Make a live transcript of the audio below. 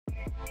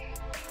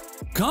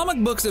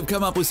Comic books have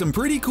come up with some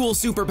pretty cool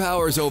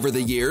superpowers over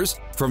the years,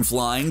 from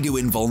flying to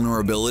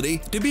invulnerability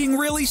to being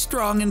really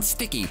strong and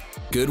sticky.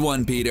 Good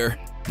one, Peter.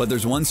 But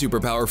there's one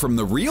superpower from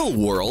the real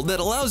world that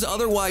allows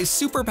otherwise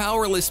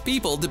superpowerless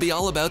people to be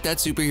all about that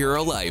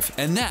superhero life,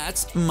 and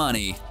that's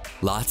money.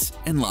 Lots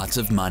and lots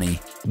of money.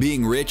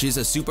 Being rich is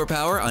a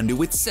superpower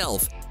unto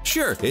itself.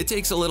 Sure, it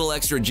takes a little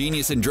extra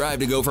genius and drive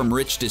to go from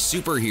rich to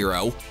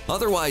superhero.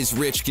 Otherwise,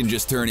 rich can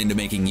just turn into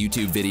making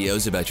YouTube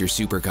videos about your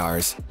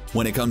supercars.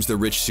 When it comes to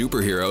rich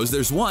superheroes,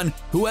 there's one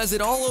who has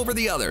it all over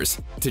the others.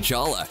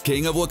 T'Challa,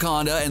 King of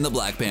Wakanda and the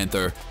Black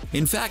Panther.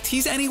 In fact,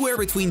 he's anywhere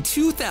between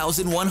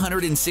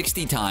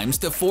 2,160 times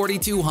to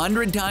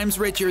 4,200 times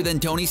richer than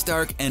Tony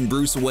Stark and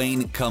Bruce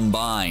Wayne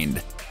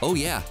combined. Oh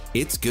yeah,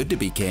 it's good to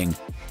be king.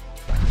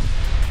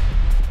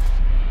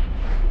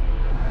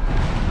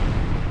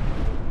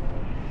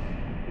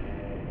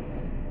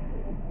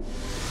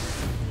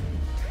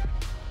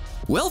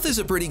 Wealth is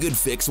a pretty good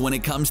fix when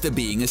it comes to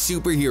being a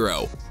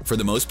superhero. For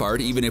the most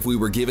part, even if we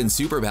were given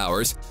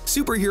superpowers,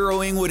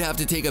 superheroing would have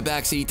to take a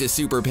backseat to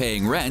super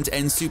paying rent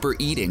and super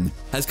eating.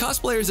 As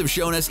cosplayers have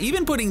shown us,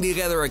 even putting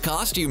together a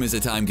costume is a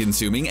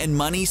time-consuming and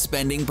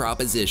money-spending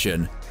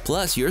proposition.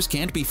 Plus, yours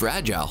can't be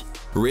fragile.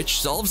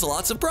 Rich solves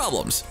lots of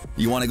problems.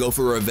 You want to go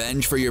for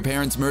revenge for your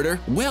parents' murder?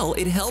 Well,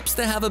 it helps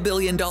to have a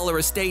billion-dollar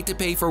estate to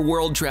pay for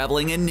world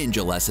traveling and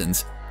ninja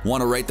lessons.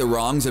 Want to right the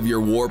wrongs of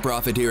your war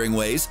profiteering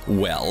ways?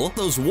 Well,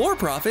 those war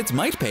profits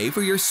might pay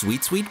for your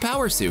sweet, sweet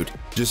power suit.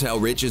 Just how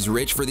rich is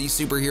rich for these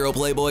superhero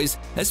playboys?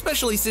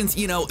 Especially since,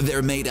 you know,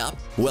 they're made up?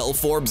 Well,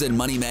 Forbes and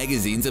Money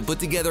magazines have put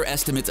together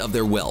estimates of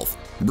their wealth.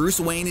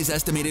 Bruce Wayne is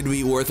estimated to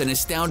be worth an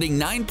astounding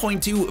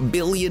 $9.2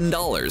 billion,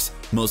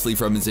 mostly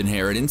from his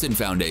inheritance and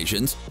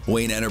foundations.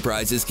 Wayne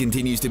Enterprises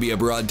continues to be a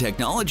broad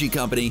technology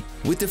company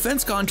with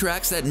defense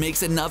contracts that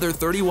makes another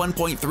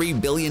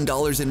 $31.3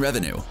 billion in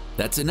revenue.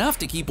 That's enough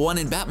to keep one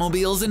in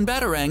Batmobiles and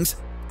Batarangs.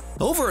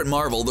 Over at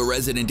Marvel, the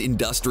resident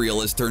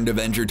industrialist turned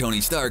Avenger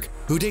Tony Stark,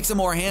 who takes a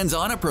more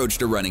hands-on approach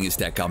to running his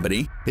tech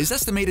company, is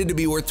estimated to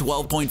be worth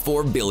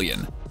 $12.4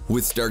 billion,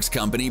 with Stark's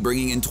company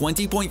bringing in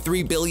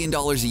 $20.3 billion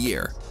a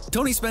year.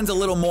 Tony spends a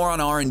little more on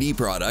R&D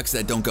products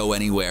that don't go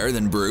anywhere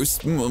than Bruce,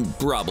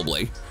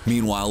 probably.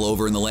 Meanwhile,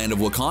 over in the land of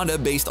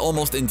Wakanda, based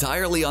almost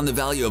entirely on the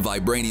value of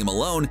Vibranium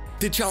alone,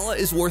 T'Challa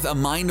is worth a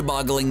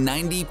mind-boggling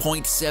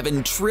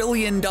 $90.7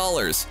 trillion.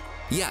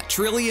 Yeah,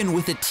 trillion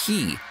with a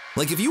T.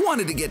 Like, if you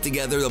wanted to get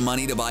together the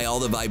money to buy all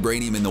the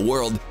Vibranium in the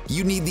world,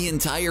 you'd need the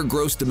entire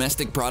gross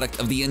domestic product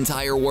of the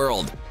entire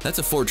world. That's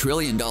a $4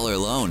 trillion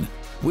loan.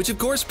 Which of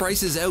course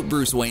prices out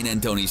Bruce Wayne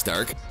and Tony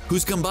Stark,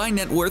 whose combined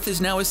net worth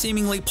is now a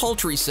seemingly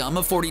paltry sum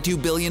of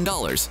 $42 billion.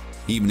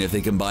 Even if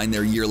they combine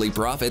their yearly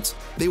profits,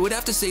 they would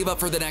have to save up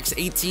for the next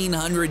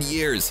 1,800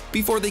 years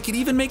before they could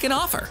even make an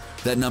offer.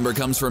 That number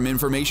comes from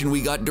information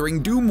we got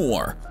during Doom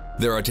War.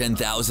 There are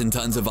 10,000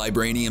 tons of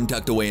Vibranium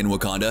tucked away in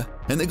Wakanda,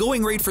 and the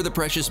going rate for the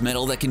precious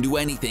metal that can do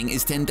anything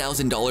is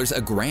 $10,000 a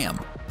gram.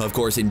 Of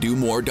course, in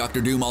Doom War, Dr.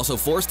 Doom also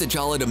forced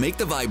T'Challa to make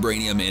the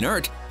Vibranium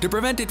inert to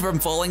prevent it from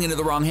falling into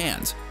the wrong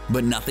hands.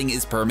 But nothing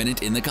is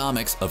permanent in the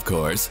comics, of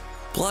course.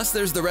 Plus,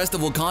 there's the rest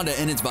of Wakanda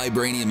and its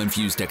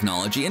Vibranium-infused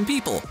technology and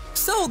people,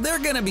 so they're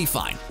gonna be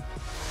fine.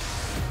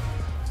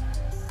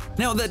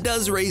 Now, that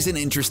does raise an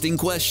interesting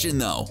question,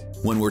 though.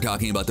 When we're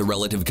talking about the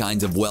relative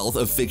kinds of wealth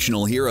of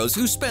fictional heroes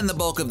who spend the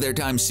bulk of their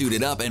time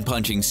suited up and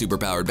punching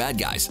superpowered bad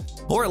guys.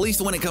 Or at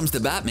least when it comes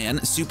to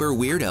Batman, super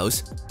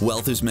weirdos.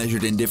 Wealth is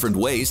measured in different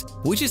ways,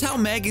 which is how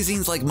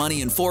magazines like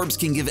Money and Forbes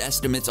can give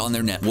estimates on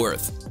their net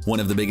worth. One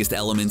of the biggest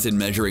elements in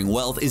measuring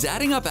wealth is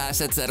adding up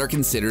assets that are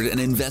considered an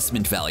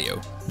investment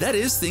value. That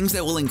is, things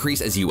that will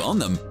increase as you own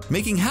them,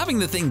 making having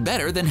the thing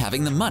better than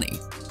having the money.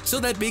 So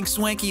that big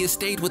swanky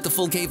estate with the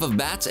full cave of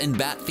bats and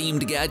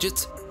bat-themed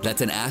gadgets?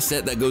 That's an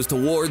asset that goes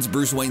towards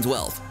Bruce Wayne's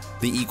wealth.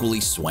 The equally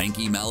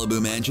swanky Malibu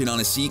mansion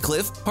on a sea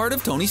cliff, part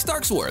of Tony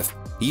Stark's worth.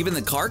 Even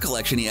the car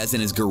collection he has in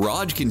his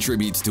garage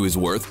contributes to his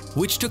worth,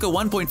 which took a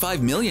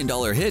 $1.5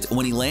 million hit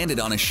when he landed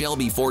on a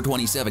Shelby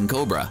 427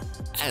 Cobra.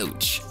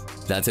 Ouch.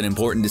 That's an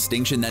important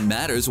distinction that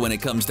matters when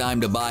it comes time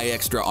to buy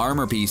extra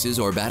armor pieces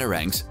or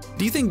batarangs.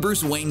 Do you think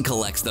Bruce Wayne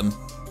collects them?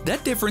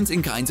 That difference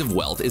in kinds of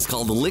wealth is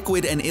called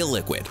liquid and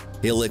illiquid.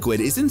 Illiquid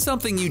isn't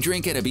something you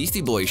drink at a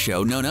Beastie Boys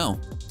show, no.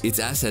 Its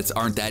assets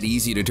aren't that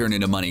easy to turn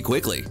into money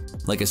quickly,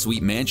 like a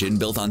sweet mansion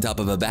built on top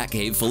of a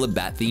Batcave full of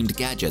bat-themed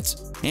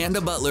gadgets, and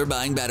a butler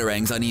buying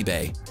batarangs on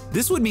eBay.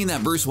 This would mean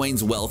that Bruce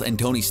Wayne's wealth and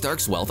Tony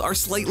Stark's wealth are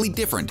slightly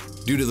different,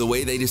 due to the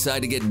way they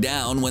decide to get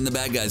down when the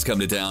bad guys come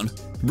to town.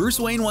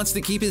 Bruce Wayne wants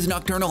to keep his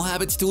nocturnal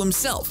habits to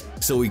himself,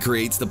 so he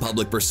creates the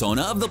public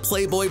persona of the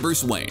playboy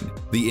Bruce Wayne,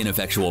 the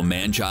ineffectual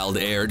man-child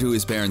heir to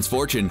his parents'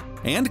 fortune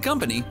and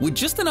company with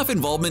just enough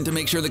involvement to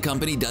make sure the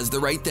company does the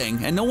right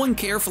thing and no one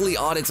carefully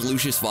audits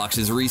Lucius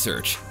Fox's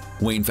research.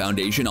 Wayne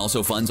Foundation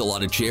also funds a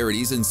lot of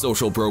charities and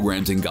social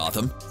programs in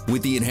Gotham.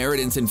 With the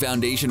inheritance and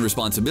foundation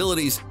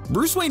responsibilities,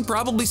 Bruce Wayne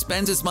probably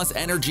spends as much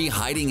energy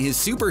hiding his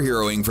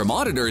superheroing from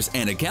auditors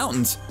and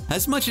accountants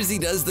as much as he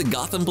does the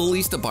Gotham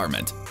Police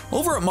Department.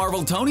 Over at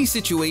Marvel, Tony's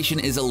situation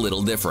is a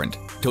little different.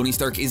 Tony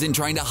Stark isn't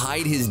trying to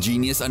hide his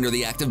genius under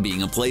the act of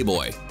being a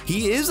playboy.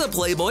 He is a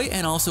playboy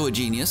and also a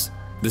genius.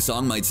 The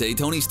song might say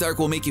Tony Stark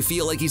will make you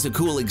feel like he's a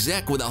cool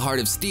exec with a heart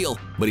of steel,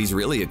 but he's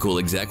really a cool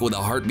exec with a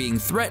heart being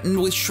threatened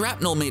with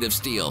shrapnel made of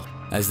steel.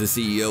 As the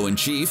CEO and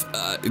chief,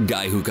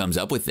 guy who comes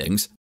up with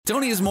things,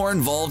 Tony is more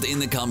involved in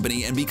the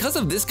company, and because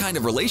of this kind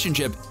of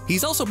relationship,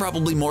 he's also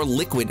probably more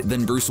liquid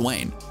than Bruce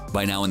Wayne.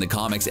 By now in the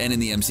comics and in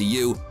the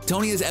MCU,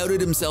 Tony has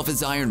outed himself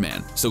as Iron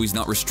Man, so he's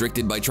not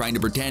restricted by trying to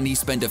pretend he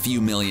spent a few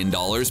 $1 million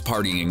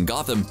partying in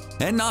Gotham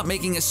and not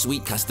making a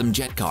sweet custom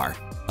jet car.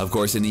 Of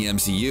course, in the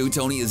MCU,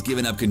 Tony has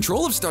given up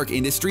control of Stark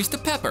Industries to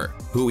Pepper,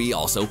 who he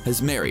also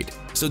has married.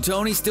 So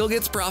Tony still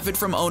gets profit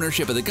from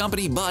ownership of the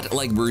company, but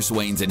like Bruce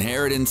Wayne's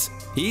inheritance,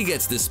 he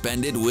gets to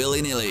spend it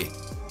willy-nilly.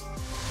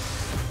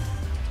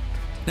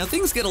 Now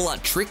things get a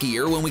lot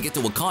trickier when we get to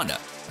Wakanda.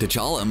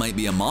 T'Challa might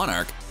be a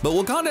monarch, but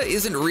Wakanda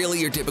isn't really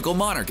your typical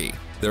monarchy.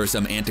 There are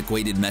some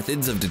antiquated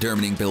methods of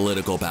determining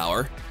political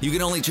power. You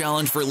can only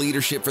challenge for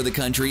leadership for the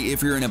country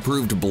if you're an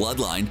approved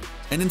bloodline,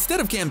 and instead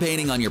of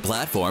campaigning on your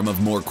platform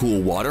of more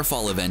cool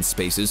waterfall event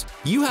spaces,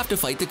 you have to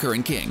fight the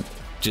current king.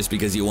 Just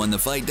because you won the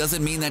fight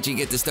doesn't mean that you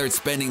get to start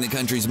spending the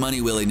country's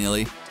money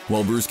willy-nilly.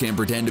 While Bruce can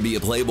pretend to be a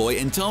playboy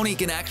and Tony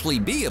can actually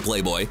be a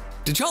playboy,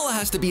 T'Challa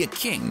has to be a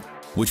king,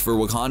 which for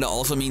Wakanda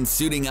also means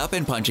suiting up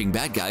and punching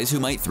bad guys who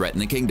might threaten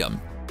the kingdom.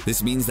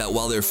 This means that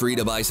while they're free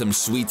to buy some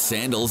sweet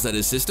sandals that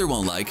his sister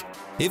won't like,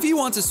 if he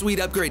wants a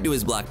sweet upgrade to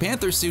his Black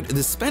Panther suit,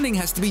 the spending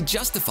has to be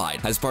justified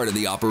as part of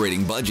the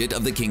operating budget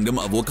of the Kingdom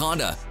of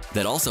Wakanda.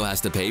 That also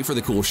has to pay for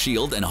the cool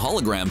shield and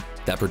hologram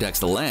that protects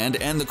the land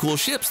and the cool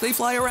ships they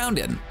fly around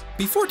in.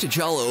 Before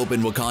T'Challa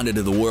opened Wakanda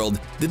to the world,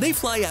 did they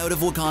fly out of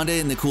Wakanda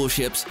in the cool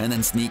ships and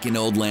then sneak in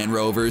old Land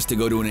Rovers to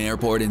go to an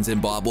airport in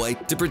Zimbabwe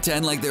to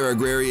pretend like their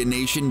agrarian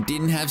nation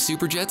didn't have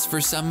superjets for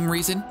some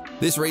reason?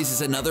 This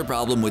raises another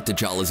problem with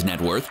T'Challa's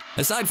net worth,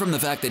 aside from the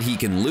fact that he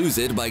can lose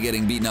it by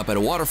getting beaten up at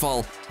a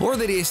waterfall, or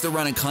that he has to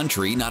run a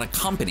country, not a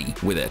company,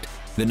 with it.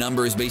 The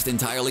number is based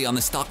entirely on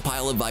the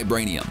stockpile of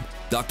Vibranium.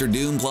 Dr.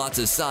 Doom plots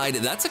aside,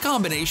 that's a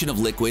combination of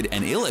liquid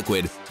and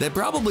illiquid that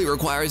probably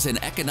requires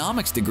an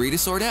economics degree to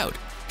sort out.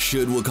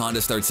 Should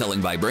Wakanda start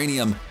selling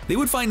Vibranium, they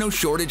would find no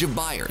shortage of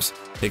buyers,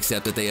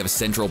 except that they have a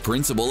central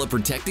principle of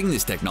protecting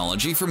this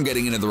technology from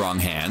getting into the wrong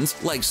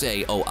hands, like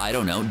say, oh I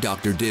don't know,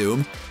 Dr.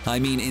 Doom. I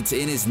mean, it's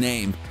in his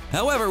name.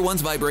 However,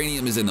 once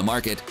Vibranium is in the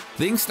market,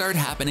 things start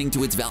happening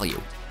to its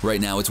value. Right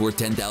now it's worth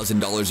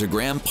 $10,000 a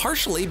gram,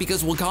 partially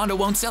because Wakanda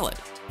won't sell it.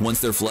 Once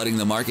they're flooding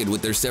the market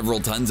with their several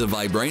tons of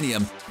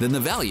Vibranium, then the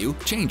value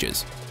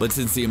changes. But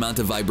since the amount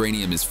of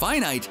Vibranium is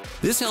finite,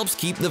 this helps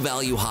keep the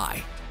value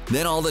high.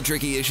 Then all the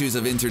tricky issues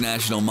of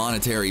international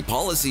monetary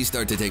policy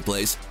start to take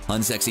place,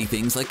 unsexy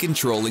things like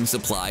controlling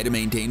supply to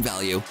maintain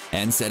value,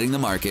 and setting the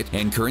market,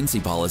 and currency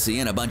policy,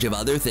 and a bunch of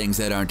other things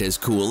that aren't as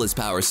cool as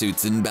power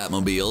suits and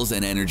Batmobiles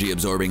and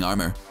energy-absorbing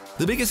armor.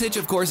 The biggest hitch,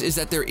 of course, is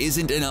that there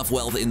isn't enough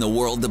wealth in the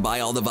world to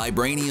buy all the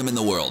Vibranium in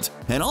the world,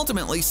 and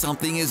ultimately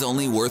something is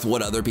only worth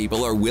what other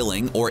people are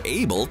willing or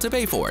able to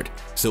pay for it.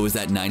 So is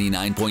that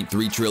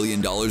 $99.3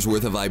 trillion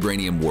worth of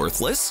Vibranium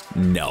worthless?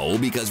 No,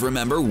 because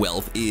remember,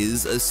 wealth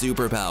is a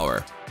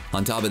superpower.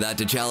 On top of that,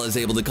 T'Challa is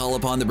able to call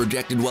upon the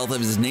projected wealth of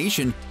his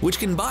nation, which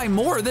can buy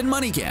more than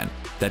money can.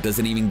 That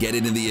doesn't even get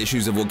into the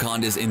issues of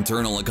Wakanda's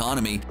internal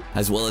economy,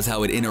 as well as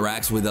how it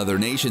interacts with other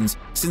nations,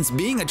 since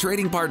being a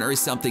trading partner is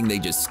something they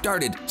just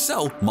started,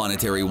 so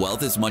monetary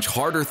wealth is a much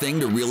harder thing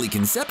to really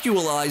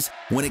conceptualize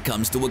when it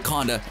comes to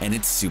Wakanda and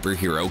its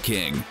superhero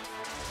king.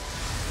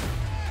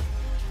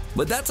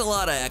 But that's a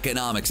lot of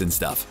economics and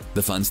stuff.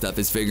 The fun stuff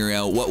is figuring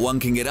out what one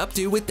can get up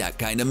to with that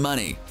kind of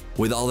money.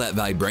 With all that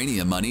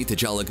Vibranium money,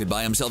 T'Challa could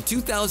buy himself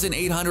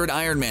 2,800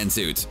 Iron Man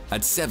suits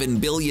at $7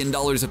 billion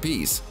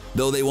apiece,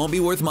 though they won't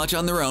be worth much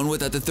on their own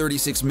without the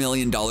 $36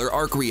 million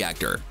arc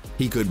reactor.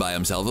 He could buy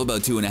himself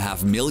about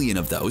 2.5 million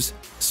of those.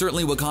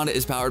 Certainly Wakanda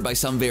is powered by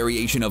some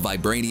variation of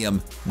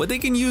Vibranium, but they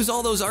can use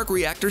all those arc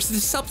reactors to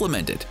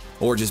supplement it,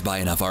 or just buy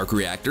enough arc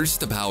reactors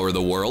to power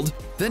the world.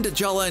 Then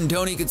T'Challa and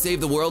Tony could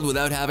save the world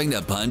without having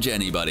to punch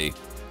anybody.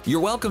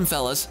 You're welcome,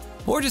 fellas.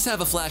 Or just have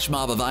a flash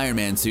mob of Iron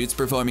Man suits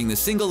performing the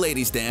single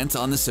ladies dance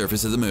on the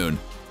surface of the moon.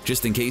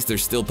 Just in case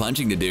there's still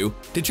punching to do,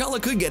 T'Challa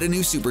could get a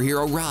new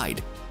superhero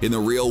ride. In the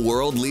real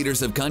world,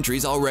 leaders of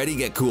countries already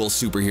get cool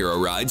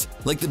superhero rides,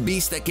 like the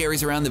beast that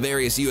carries around the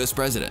various US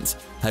presidents.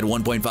 At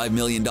 $1.5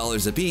 million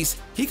apiece,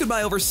 he could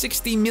buy over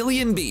 60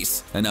 million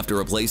beasts, enough to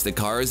replace the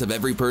cars of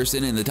every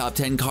person in the top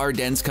 10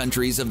 car-dense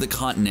countries of the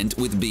continent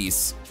with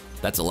beasts.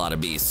 That's a lot of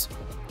beasts.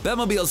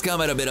 Batmobiles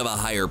come at a bit of a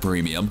higher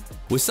premium,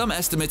 with some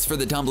estimates for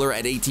the tumbler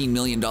at $18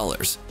 million.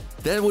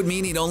 That would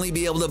mean he'd only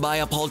be able to buy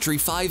a paltry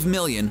 $5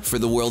 million for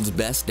the world's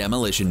best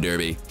demolition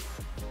derby.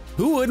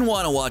 Who wouldn't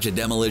want to watch a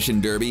demolition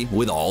derby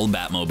with all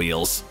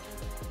Batmobiles?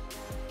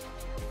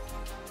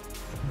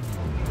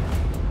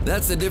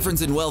 That's the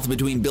difference in wealth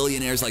between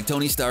billionaires like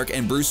Tony Stark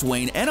and Bruce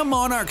Wayne and a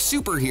monarch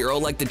superhero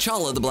like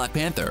T'Challa the Black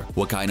Panther.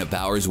 What kind of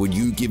powers would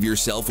you give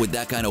yourself with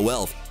that kind of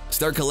wealth?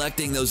 Start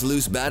collecting those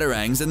loose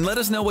batarangs and let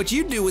us know what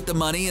you do with the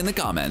money in the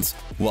comments.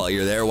 While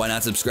you're there, why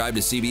not subscribe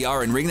to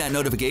CBR and ring that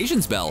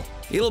notifications bell?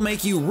 It'll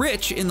make you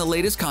rich in the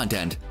latest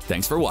content.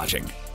 Thanks for watching.